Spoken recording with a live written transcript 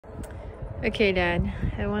Okay, Dad,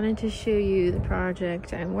 I wanted to show you the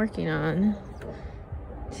project I'm working on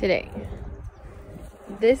today.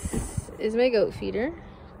 This is my goat feeder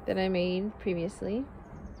that I made previously.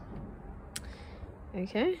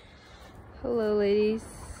 Okay. Hello, ladies.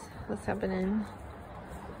 What's happening?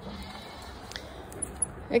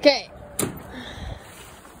 Okay.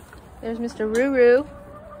 There's Mr. Ruru.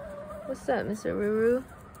 What's up, Mr. Ruru?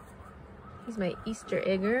 He's my Easter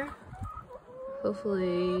egger.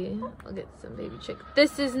 Hopefully, I'll get some baby chicken.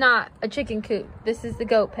 This is not a chicken coop. This is the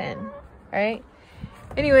goat pen, right?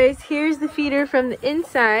 Anyways, here's the feeder from the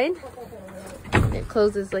inside. It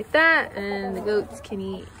closes like that, and the goats can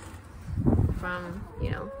eat from, you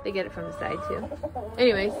know, they get it from the side too.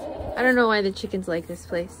 Anyways, I don't know why the chickens like this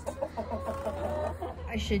place.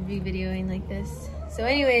 I should be videoing like this. So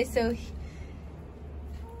anyway, so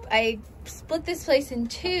I split this place in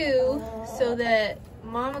two so that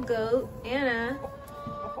Mama Goat, Anna,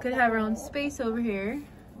 could have her own space over here.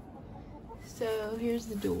 So here's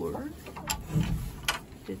the door.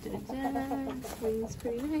 Swings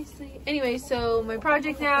pretty nicely. Anyway, so my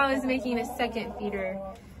project now is making a second feeder.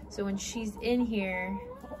 So when she's in here,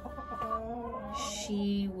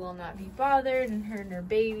 she will not be bothered, and her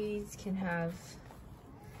babies can have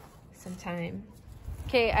some time.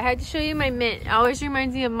 Okay, I had to show you my mint. It always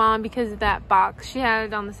reminds me of Mom because of that box she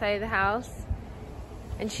had on the side of the house.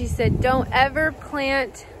 And she said, don't ever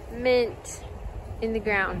plant mint in the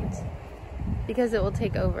ground because it will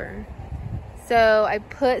take over. So I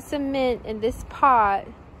put some mint in this pot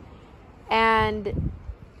and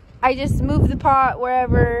I just move the pot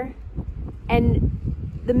wherever and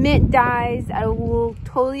the mint dies. I will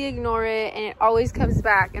totally ignore it and it always comes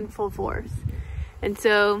back in full force. And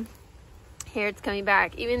so here it's coming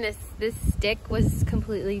back. Even this stick was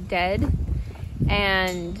completely dead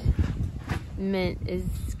and mint is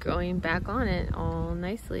growing back on it all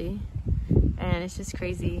nicely, and it's just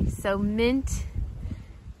crazy. So mint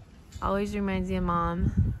always reminds me of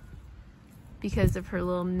Mom because of her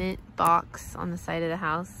little mint box on the side of the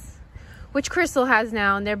house, which Crystal has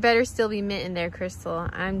now, and there better still be mint in there, Crystal.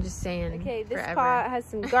 I'm just saying. Okay, this pot has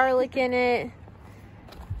some garlic in it.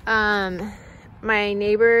 My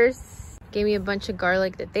neighbors gave me a bunch of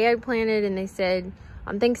garlic that they had planted, and they said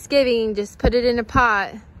on Thanksgiving just put it in a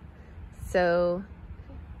pot. So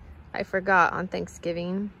I forgot on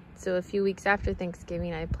Thanksgiving. So a few weeks after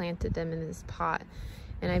Thanksgiving, I planted them in this pot.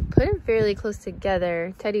 And I put them fairly close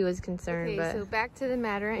together. Teddy was concerned, but so back to the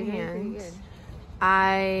matter at hand.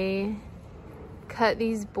 I cut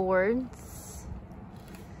these boards.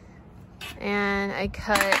 And I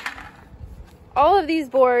cut all of these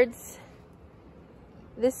boards.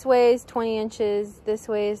 This way is 20 inches. This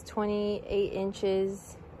way is 28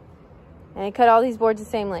 inches. And I cut all these boards the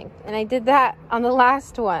same length. And I did that on the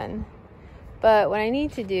last one. But what I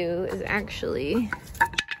need to do is actually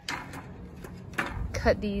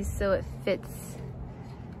cut these so it fits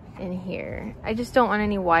in here. I just don't want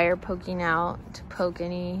any wire poking out to poke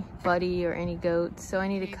anybody or any goats. So I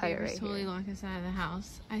need to cut it right here. Totally locked us out of the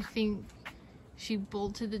house. I think she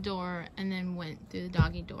bolted the door and then went through the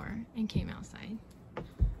doggy door and came outside.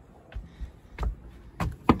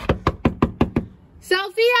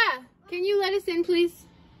 Sophia! Can you let us in, please?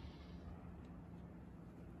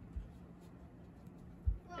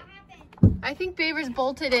 What happened? I think Babers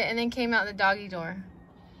bolted it and then came out the doggy door.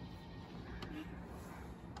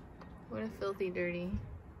 What a filthy dirty.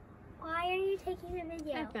 Why are you taking the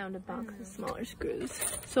video? I found a box of smaller screws,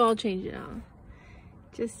 so I'll change it out.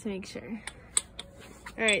 Just to make sure.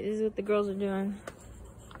 Alright, this is what the girls are doing.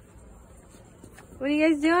 What are you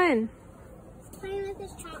guys doing? Playing with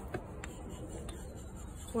this chalk.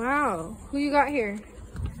 Wow, who you got here?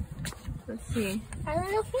 Let's see. Our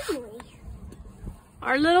little family.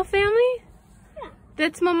 Our little family? Yeah.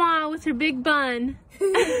 That's Mama with her big bun.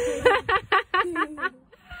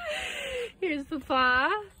 Here's Papa,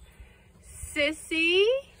 Sissy,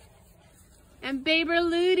 and Baber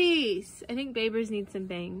Ludies. I think Babers need some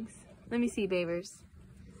bangs. Let me see Babers.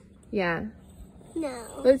 Yeah.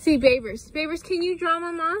 No. Let's see Babers. Babers, can you draw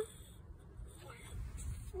Mama?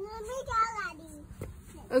 Let me draw Laddie.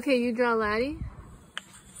 Okay, you draw Laddie.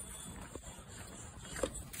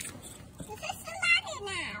 This is Laddie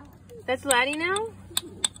now. That's Laddie now?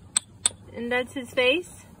 And that's his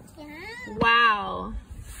face? Yeah. Wow.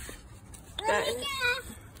 Let me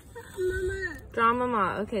draw Mama. Draw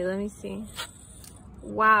Mama. Okay, let me see.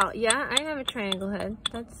 Wow. Yeah, I have a triangle head.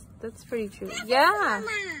 That's pretty true. Yeah. Mama.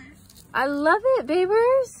 I love it,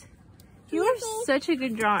 Babers. You are such a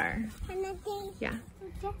good drawer. Yeah.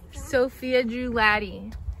 Sophia drew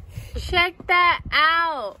Laddie. Check that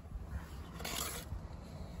out.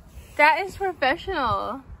 That is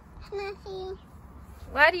professional. Nothing.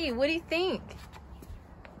 Laddie, what do you think?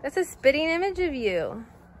 That's a spitting image of you.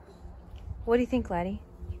 What do you think, Laddie?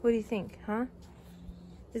 What do you think, huh?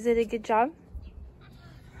 Is it a good job?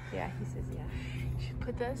 Yeah, he says yeah. You should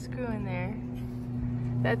put that screw in there.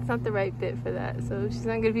 That's not the right bit for that, so she's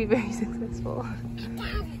not gonna be very successful.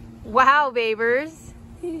 Wow, babers.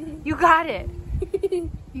 You got it.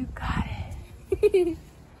 You got it.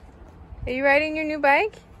 Are you riding your new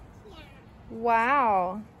bike? Yeah.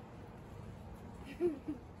 Wow.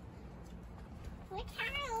 Watch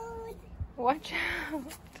out. Watch out.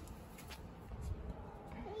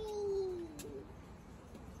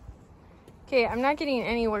 Okay, I'm not getting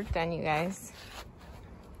any work done, you guys.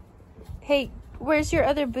 Hey, where's your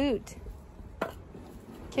other boot?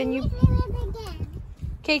 Can you...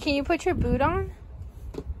 Okay, can you put your boot on?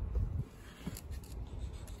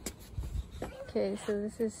 Okay, so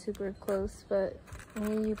this is super close, but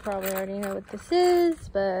you probably already know what this is,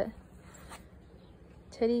 but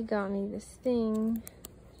Teddy got me this thing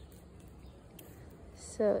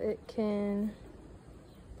so it can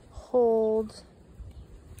hold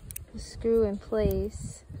the screw in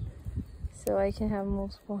place so I can have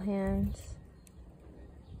multiple hands.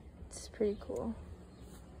 It's pretty cool.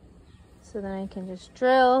 So then I can just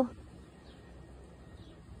drill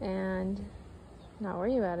and not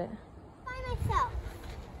worry about it. By myself.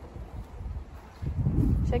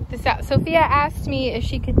 Check this out. Sophia asked me if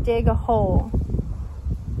she could dig a hole.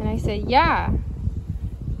 And I said, yeah,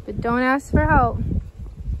 but don't ask for help.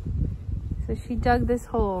 So she dug this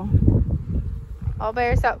hole all by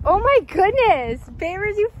herself. Oh my goodness,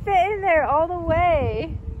 Babers, you fit in there all the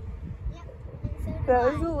way. Yep. And so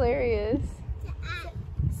That was hilarious.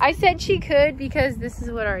 I said she could because this is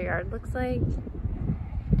what our yard looks like.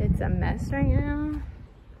 It's a mess right now.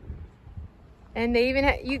 And they even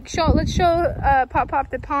have, let's show Pop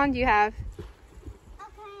the pond you have.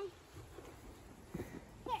 Okay.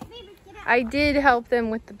 Here, baby, get out. I did help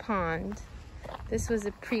them with the pond. This was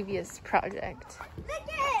a previous project. Look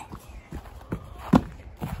at it.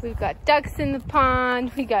 We've got ducks in the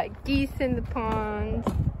pond. We got geese in the pond.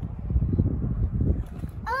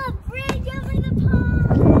 Oh, a bridge over the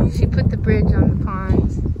pond. She put the bridge on the pond.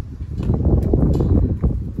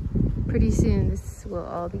 Pretty soon this will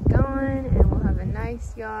all be gone and we'll have a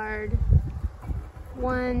nice yard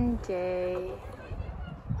one day.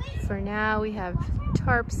 For now we have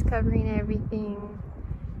tarps covering everything.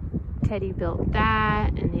 Teddy built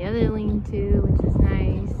that and the other lean-to, which is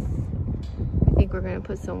nice. I think we're gonna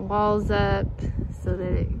put some walls up so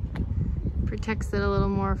that it protects it a little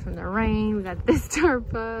more from the rain. We got this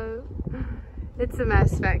tarp up. It's a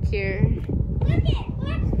mess back here. Look it.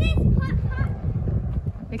 Watch this. Pop, pop.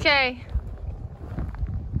 Okay.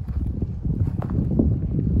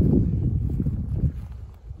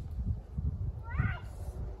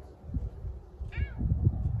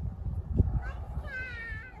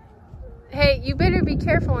 Hey, you better be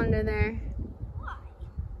careful under there. Why?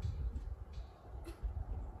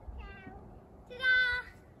 Ta-da!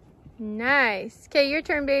 Nice. Okay, your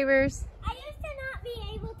turn, Babers. I used to not be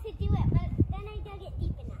able to do it, but then I dug it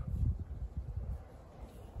deep enough.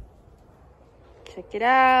 Check it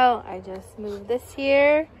out. I just moved this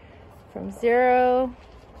here from 0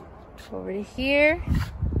 over to here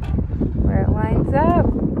where it lines up.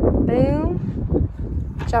 Boom.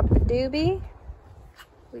 Chop a doobie.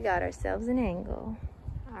 We got ourselves an angle.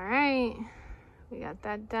 All right, we got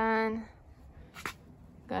that done.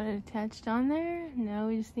 Got it attached on there. Now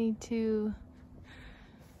we just need to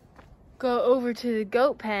go over to the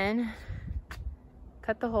goat pen,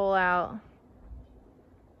 cut the hole out.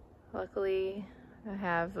 Luckily, I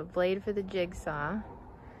have a blade for the jigsaw.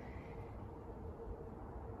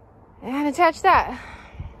 And attach that.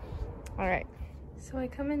 All right, so I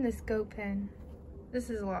come in this goat pen. This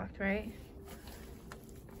is locked, right?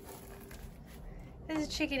 There's a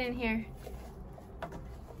chicken in here.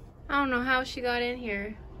 I don't know how she got in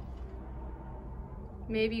here.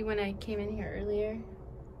 Maybe when I came in here earlier,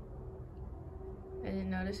 I didn't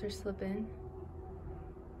notice her slip in.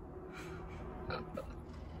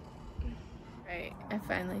 Right, I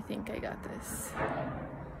finally think I got this.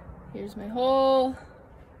 Here's my hole.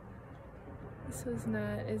 This was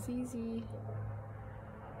not as easy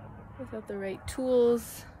without the right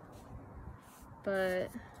tools, but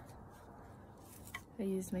I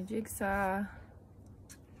used my jigsaw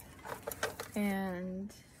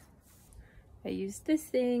and I used this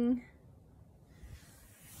thing,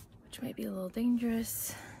 which might be a little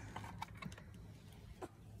dangerous.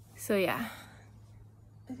 So yeah,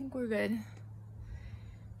 I think we're good.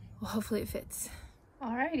 Well, hopefully it fits.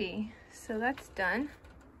 Alrighty, so that's done.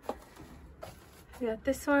 I got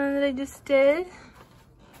this one that I just did.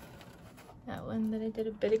 That one that I did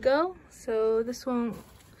a bit ago. So this one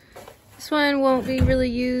won't be really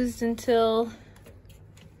used until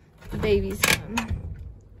the babies come.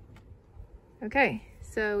 Okay,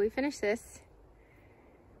 so we finished this.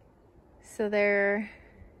 So I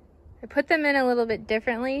put them in a little bit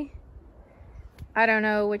differently. I don't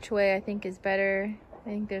know which way I think is better. I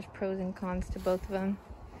think there's pros and cons to both of them.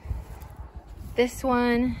 This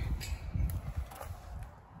one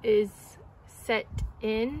is set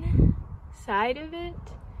in side of it,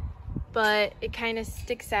 but it kind of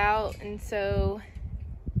sticks out, and so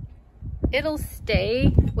it'll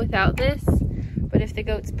stay without this, but if the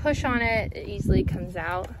goats push on it, it easily comes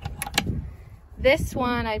out. This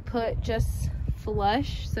one I put just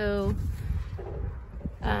flush, so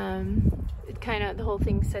the whole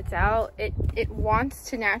thing sets out. It wants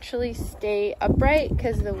to naturally stay upright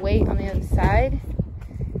because of the weight on the other side,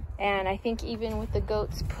 and I think even with the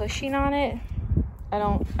goats pushing on it, I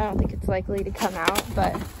don't think it's likely to come out,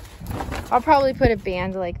 but I'll probably put a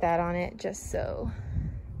band like that on it just so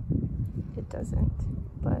it doesn't.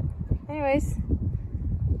 But anyways,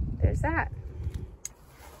 there's that.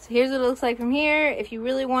 So here's what it looks like from here. If you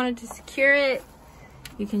really wanted to secure it,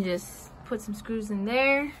 you can just put some screws in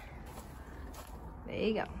there. There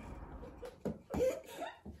you go.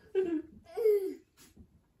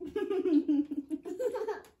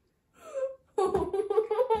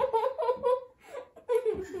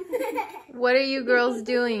 What are you girls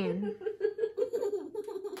doing?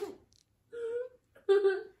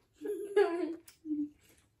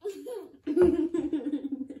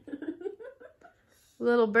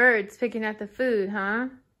 Little birds picking at the food, huh?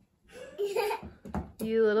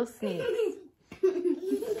 You little sneaks.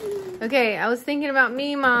 Okay, I was thinking about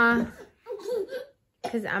Mima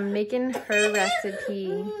because I'm making her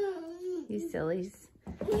recipe. You sillies.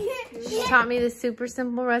 She taught me this super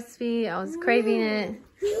simple recipe. I was craving it.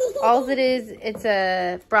 All it is, it's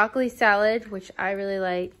a broccoli salad, which I really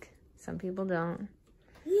like. Some people don't.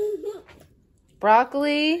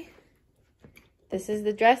 Broccoli. This is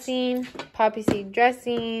the dressing. Poppy seed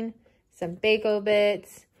dressing. Some Bako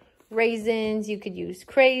bits. Raisins. You could use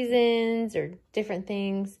craisins or different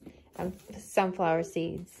things. Sunflower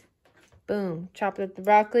seeds. Boom. Chop up the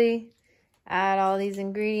broccoli. Add all these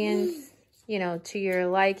ingredients, you know, to your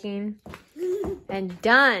liking. And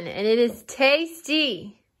done. And it is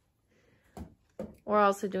tasty. We're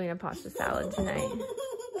also doing a pasta salad tonight.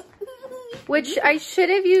 Which I should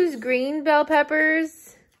have used green bell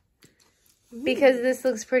peppers because this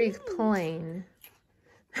looks pretty plain.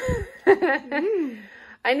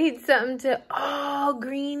 I need something to... Oh,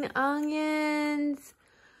 green onions.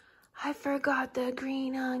 I forgot the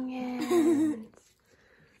green onions.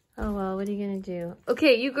 Oh, well, what are you going to do?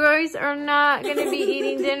 Okay, you guys are not going to be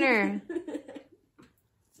eating dinner.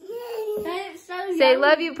 Say,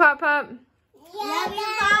 love you, Pop Pop. Love you,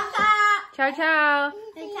 Papa. Ciao, ciao.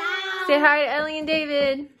 Ciao. Say hi to Ellie and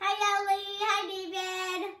David. Hi, Ellie. Hi,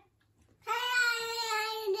 David.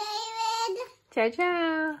 Hi, David. Ciao,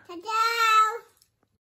 ciao. Ta-da.